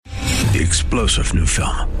The explosive new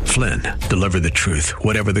film, Flynn, deliver the truth,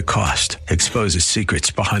 whatever the cost. Exposes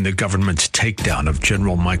secrets behind the government's takedown of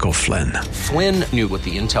General Michael Flynn. Flynn knew what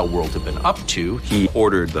the intel world had been up to. He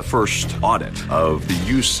ordered the first audit of the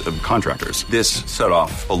use of contractors. This set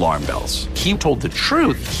off alarm bells. He told the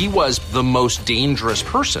truth. He was the most dangerous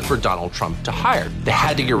person for Donald Trump to hire. They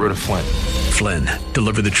had to get rid of Flynn. Flynn,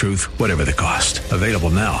 deliver the truth, whatever the cost. Available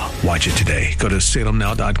now. Watch it today. Go to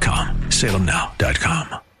salemnow.com.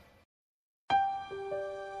 salemnow.com.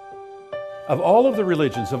 Of all of the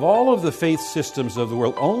religions, of all of the faith systems of the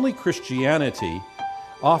world, only Christianity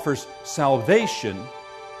offers salvation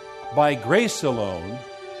by grace alone,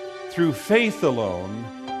 through faith alone,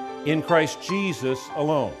 in Christ Jesus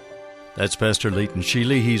alone. That's Pastor Leighton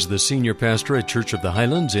Sheely. He's the senior pastor at Church of the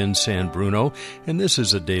Highlands in San Bruno, and this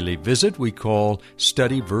is a daily visit we call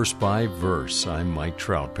Study Verse by Verse. I'm Mike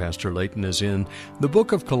Trout. Pastor Leighton is in the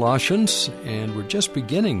book of Colossians, and we're just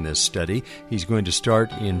beginning this study. He's going to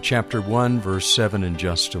start in chapter 1, verse 7 in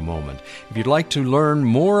just a moment. If you'd like to learn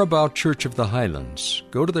more about Church of the Highlands,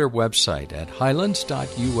 go to their website at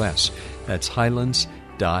highlands.us. That's highlands.us.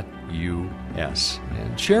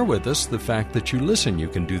 And share with us the fact that you listen. You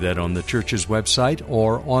can do that on the church's website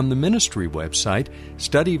or on the ministry website,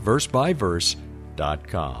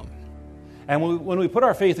 studyversebyverse.com. And when we put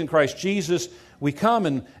our faith in Christ Jesus, we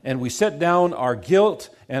come and we set down our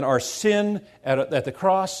guilt and our sin at the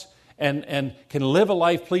cross and can live a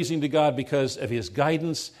life pleasing to God because of His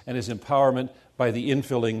guidance and His empowerment by the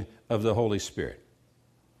infilling of the Holy Spirit.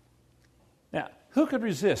 Now, who could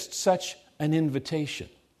resist such an invitation?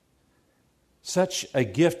 Such a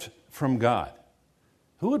gift from God.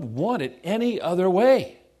 Who would want it any other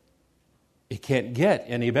way? It can't get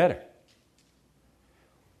any better.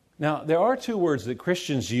 Now, there are two words that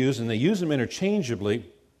Christians use, and they use them interchangeably,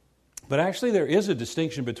 but actually there is a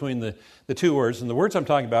distinction between the two words, and the words I'm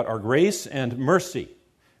talking about are grace and mercy.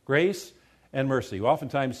 Grace and mercy. You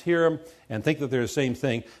oftentimes hear them and think that they're the same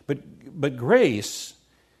thing, but grace,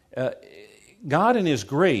 God in His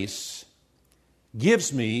grace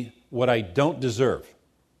gives me what I don't deserve.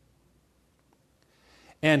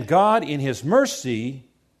 And God, in His mercy,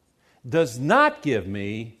 does not give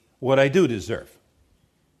me what I do deserve.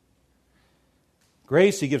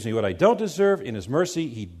 Grace, He gives me what I don't deserve. In His mercy,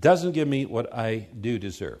 He doesn't give me what I do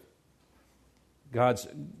deserve. God's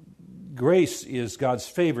grace is God's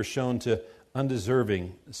favor shown to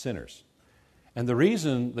undeserving sinners. And the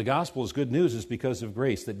reason the gospel is good news is because of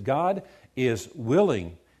grace, that God is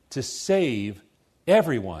willing to save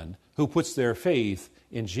everyone who puts their faith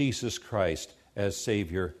in Jesus Christ as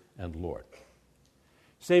Savior and Lord.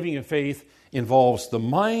 Saving in faith involves the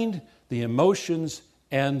mind, the emotions,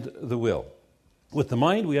 and the will. With the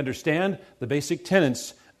mind, we understand the basic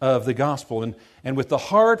tenets of the gospel. And with the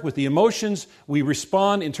heart, with the emotions, we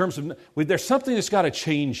respond in terms of, there's something that's got to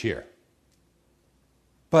change here.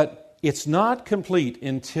 But it's not complete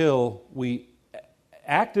until we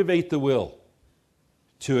activate the will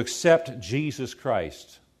to accept Jesus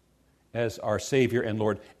Christ as our Savior and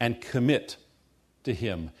Lord and commit to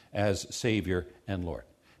Him as Savior and Lord.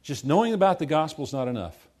 Just knowing about the gospel is not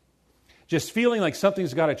enough. Just feeling like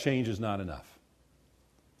something's got to change is not enough.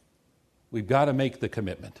 We've got to make the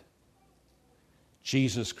commitment.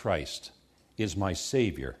 Jesus Christ is my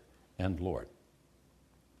Savior and Lord.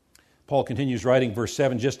 Paul continues writing, verse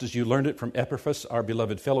 7, just as you learned it from Epaphras, our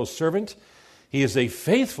beloved fellow servant, he is a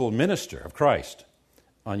faithful minister of Christ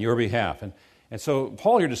on your behalf. And so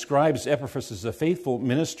Paul here describes Epaphras as a faithful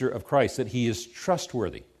minister of Christ, that he is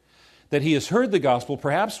trustworthy, that he has heard the gospel,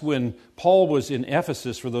 perhaps when Paul was in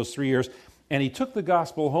Ephesus for those 3 years, and he took the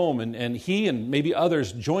gospel home, and he and maybe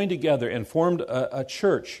others joined together and formed a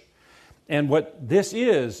church. And what this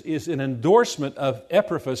is an endorsement of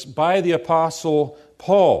Epaphras by the Apostle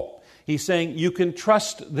Paul. He's saying, you can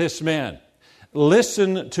trust this man.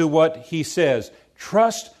 Listen to what he says.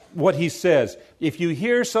 Trust what he says. If you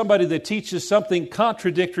hear somebody that teaches something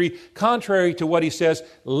contradictory, contrary to what he says,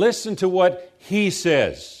 listen to what he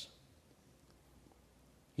says.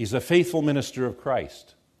 He's a faithful minister of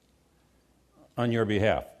Christ on your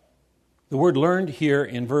behalf. The word learned here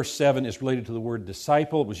in verse 7 is related to the word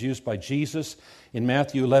disciple. It was used by Jesus in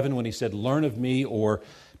Matthew 11 when he said, learn of me or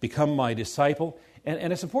become my disciple.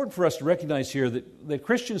 And it's important for us to recognize here that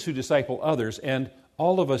Christians who disciple others, and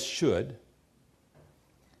all of us should,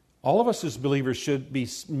 all of us as believers should be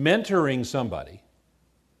mentoring somebody,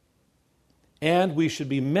 and we should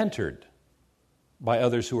be mentored by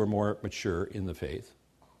others who are more mature in the faith.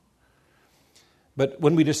 But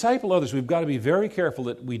when we disciple others, we've got to be very careful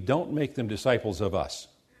that we don't make them disciples of us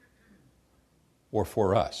or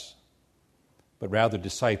for us, but rather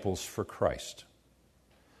disciples for Christ.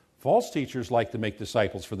 False teachers like to make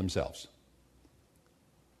disciples for themselves.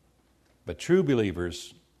 But true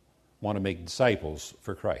believers want to make disciples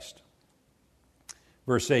for Christ.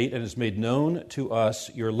 Verse 8, and has made known to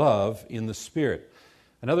us your love in the Spirit.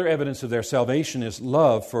 Another evidence of their salvation is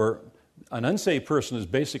love, for an unsaved person is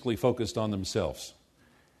basically focused on themselves.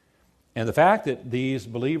 And the fact that these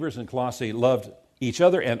believers in Colossae loved each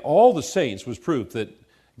other and all the saints was proof that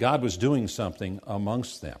God was doing something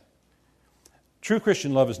amongst them. True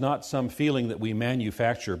Christian love is not some feeling that we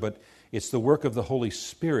manufacture, but it's the work of the Holy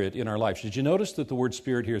Spirit in our lives. Did you notice that the word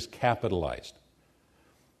Spirit here is capitalized?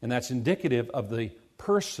 And that's indicative of the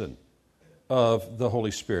person of the Holy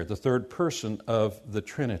Spirit, the third person of the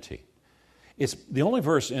Trinity. It's the only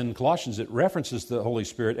verse in Colossians that references the Holy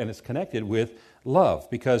Spirit, and it's connected with love,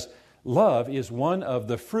 because love is one of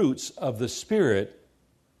the fruits of the Spirit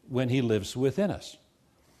when He lives within us.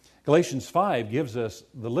 Galatians 5 gives us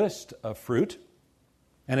the list of fruit,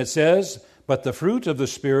 and it says, but the fruit of the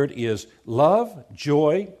Spirit is love,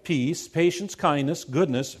 joy, peace, patience, kindness,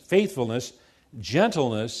 goodness, faithfulness,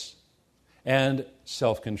 gentleness, and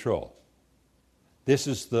self-control. This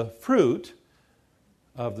is the fruit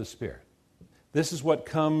of the Spirit. This is what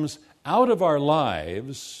comes out of our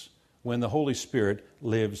lives when the Holy Spirit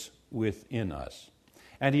lives within us.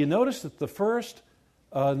 And you notice that the first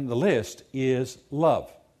on the list is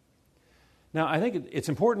love. Now, I think it's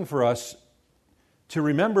important for us to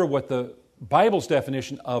remember what the Bible's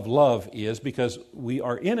definition of love is, because we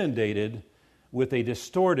are inundated with a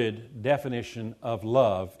distorted definition of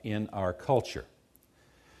love in our culture.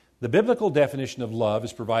 The biblical definition of love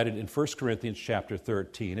is provided in 1 Corinthians chapter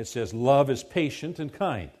 13. It says, love is patient and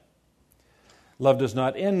kind. Love does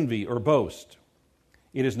not envy or boast.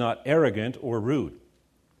 It is not arrogant or rude.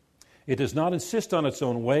 It does not insist on its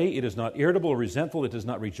own way. It is not irritable or resentful. It does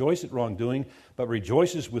not rejoice at wrongdoing, but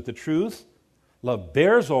rejoices with the truth. Love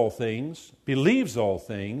bears all things, believes all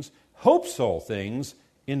things, hopes all things,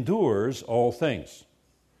 endures all things.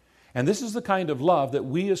 And this is the kind of love that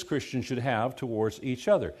we as Christians should have towards each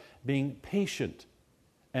other, being patient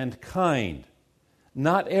and kind,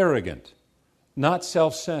 not arrogant, not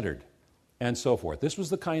self-centered, and so forth. This was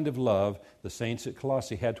the kind of love the saints at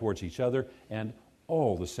Colossae had towards each other and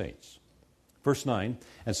all the saints. Verse 9,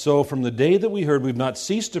 and so from the day that we heard, we've not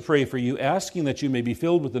ceased to pray for you, asking that you may be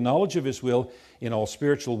filled with the knowledge of His will in all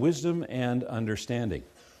spiritual wisdom and understanding.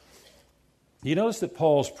 You notice that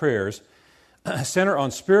Paul's prayers center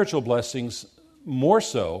on spiritual blessings more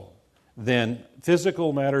so than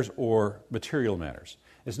physical matters or material matters.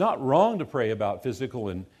 It's not wrong to pray about physical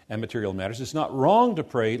and material matters. It's not wrong to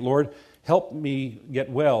pray, Lord, help me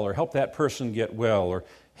get well, or help that person get well, or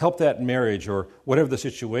help that marriage, or whatever the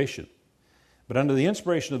situation. But under the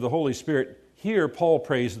inspiration of the Holy Spirit, here Paul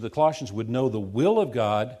prays that the Colossians would know the will of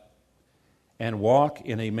God and walk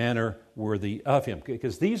in a manner worthy of Him.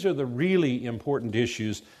 Because these are the really important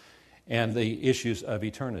issues and the issues of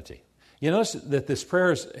eternity. You notice that this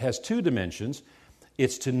prayer has two dimensions.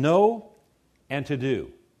 It's to know and to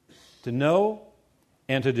do. To know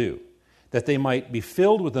and to do. That they might be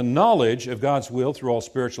filled with the knowledge of God's will through all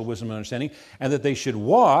spiritual wisdom and understanding, and that they should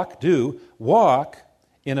walk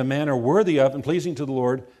in a manner worthy of and pleasing to the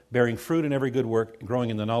Lord, bearing fruit in every good work, and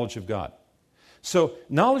growing in the knowledge of God. So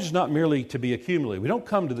knowledge is not merely to be accumulated. We don't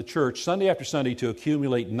come to the church Sunday after Sunday to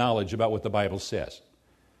accumulate knowledge about what the Bible says.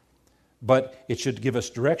 But it should give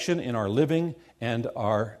us direction in our living and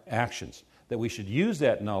our actions, that we should use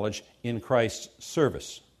that knowledge in Christ's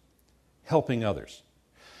service, helping others.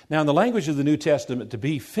 Now, in the language of the New Testament, to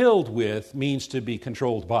be filled with means to be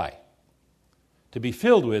controlled by. To be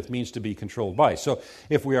filled with means to be controlled by. So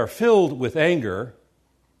if we are filled with anger,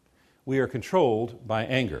 we are controlled by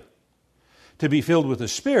anger. To be filled with the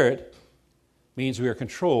Spirit means we are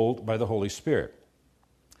controlled by the Holy Spirit.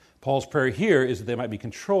 Paul's prayer here is that they might be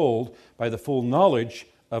controlled by the full knowledge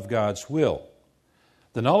of God's will.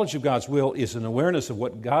 The knowledge of God's will is an awareness of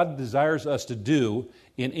what God desires us to do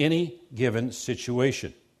in any given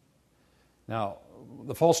situation. Now,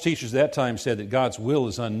 the false teachers at that time said that God's will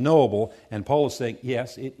is unknowable, and Paul is saying,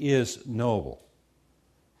 yes, it is knowable.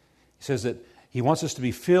 He says that he wants us to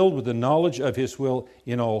be filled with the knowledge of His will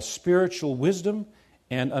in all spiritual wisdom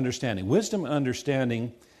and understanding. Wisdom and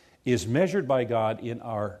understanding is measured by God in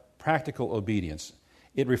our practical obedience.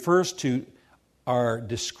 It refers to our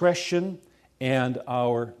discretion and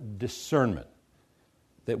our discernment,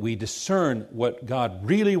 that we discern what God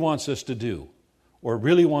really wants us to do, or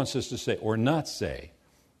really wants us to say or not say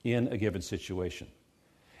in a given situation.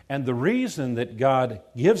 And the reason that God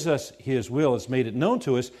gives us His will, has made it known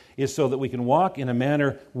to us, is so that we can walk in a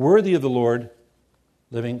manner worthy of the Lord,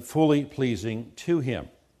 living fully pleasing to Him.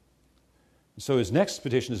 So his next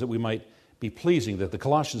petition is that we might be pleasing, that the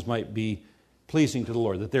Colossians might be pleasing to the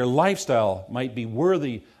Lord, that their lifestyle might be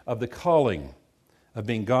worthy of the calling of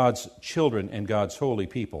being God's children and God's holy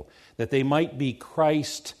people, that they might be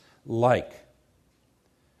Christ-like.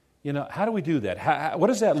 You know, how do we do that? What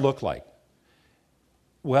does that look like?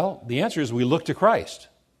 Well, the answer is we look to Christ,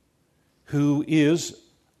 who is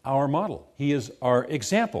our model. He is our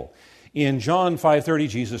example. In John 5:30,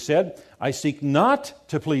 Jesus said, "I seek not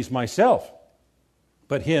to please myself,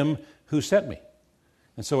 but him who sent me."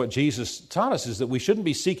 And so what Jesus taught us is that we shouldn't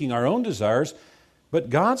be seeking our own desires, but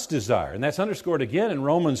God's desire. And that's underscored again in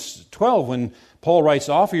Romans 12 when Paul writes,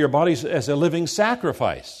 "Offer your bodies as a living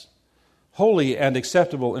sacrifice, holy and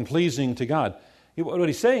acceptable and pleasing to God." What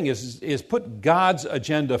he's saying is put God's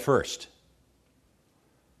agenda first.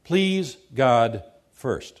 Please God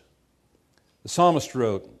first. The psalmist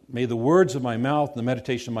wrote, "May the words of my mouth and the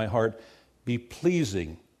meditation of my heart be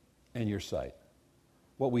pleasing in your sight."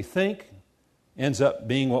 What we think ends up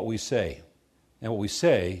being what we say, and what we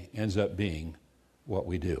say ends up being what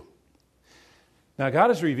we do. Now, God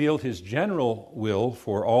has revealed his general will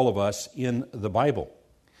for all of us in the Bible.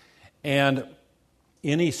 And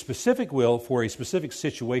any specific will for a specific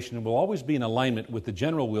situation will always be in alignment with the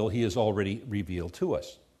general will he has already revealed to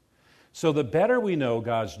us. So the better we know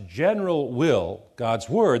God's general will, God's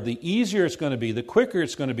word, the easier it's going to be, the quicker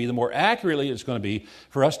it's going to be, the more accurately it's going to be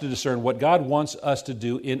for us to discern what God wants us to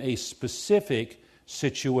do in a specific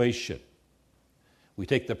situation. We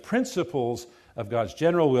take the principles of God's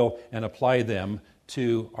general will and apply them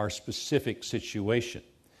to our specific situation.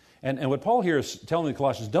 And what Paul here is telling the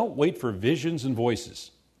Colossians, don't wait for visions and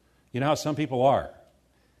voices. You know how some people are.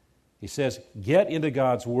 He says, get into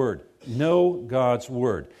God's Word. Know God's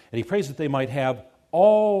Word. And he prays that they might have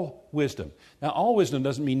all wisdom. Now, all wisdom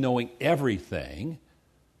doesn't mean knowing everything.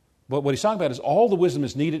 But what he's talking about is all the wisdom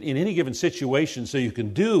is needed in any given situation so you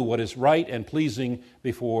can do what is right and pleasing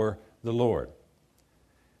before the Lord.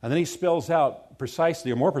 And then he spells out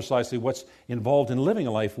precisely, or more precisely, what's involved in living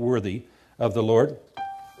a life worthy of the Lord.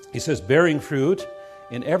 He says, bearing fruit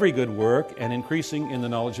in every good work and increasing in the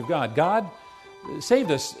knowledge of God. God saved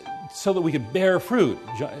us so that we could bear fruit.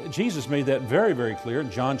 Jesus made that very, very clear in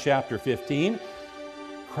John chapter 15.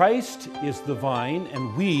 Christ is the vine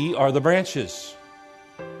and we are the branches.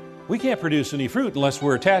 We can't produce any fruit unless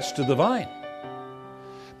we're attached to the vine.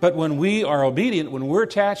 But when we are obedient, when we're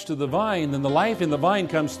attached to the vine, then the life in the vine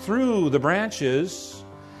comes through the branches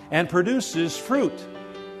and produces fruit.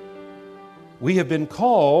 We have been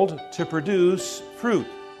called to produce fruit.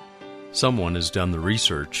 Someone has done the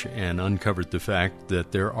research and uncovered the fact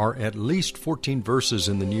that there are at least 14 verses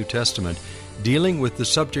in the New Testament dealing with the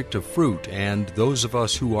subject of fruit and those of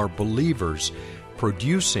us who are believers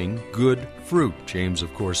producing good fruit. James,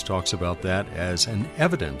 of course, talks about that as an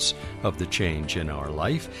evidence of the change in our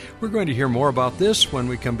life. We're going to hear more about this when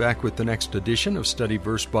we come back with the next edition of Study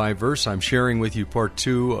Verse by Verse. I'm sharing with you part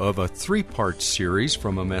 2 of a 3-part series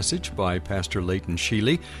from a message by Pastor Leighton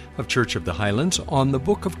Sheely of Church of the Highlands on the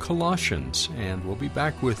book of Colossians. And we'll be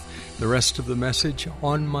back with the rest of the message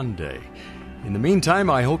on Monday. In the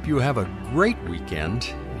meantime, I hope you have a great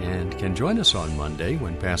weekend and can join us on Monday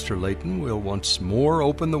when Pastor Leighton will once more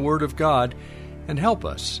open the Word of God and help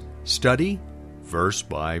us study verse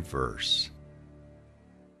by verse.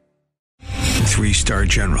 3-star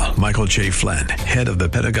General Michael J. Flynn, head of the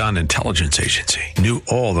Pentagon Intelligence Agency, knew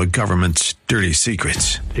all the government's dirty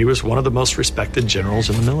secrets. He was one of the most respected generals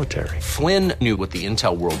in the military. Flynn knew what the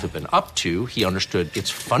intel world had been up to. He understood its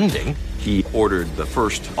funding. He ordered the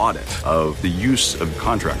first audit of the use of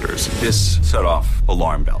contractors. This set off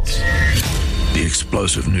alarm bells. The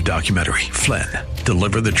explosive new documentary, Flynn,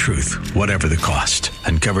 Deliver the Truth, Whatever the Cost,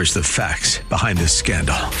 uncovers the facts behind this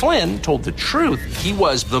scandal. Flynn told the truth. He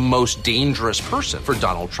was the most dangerous person for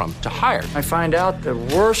Donald Trump to hire. I find out the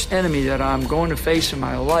worst enemy that I'm going to face in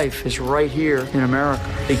my life is right here in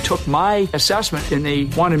America. They took my assessment and they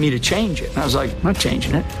wanted me to change it. And I was like, I'm not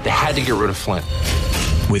changing it. They had to get rid of Flynn.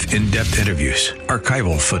 With in-depth interviews,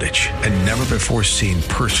 archival footage, and never-before-seen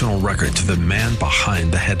personal records of the man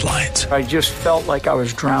behind the headlines. I just felt like I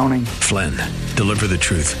was drowning. Flynn, Deliver the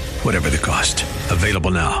Truth, Whatever the Cost.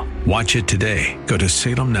 Available now. Watch it today. Go to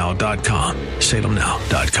salemnow.com.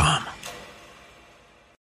 salemnow.com.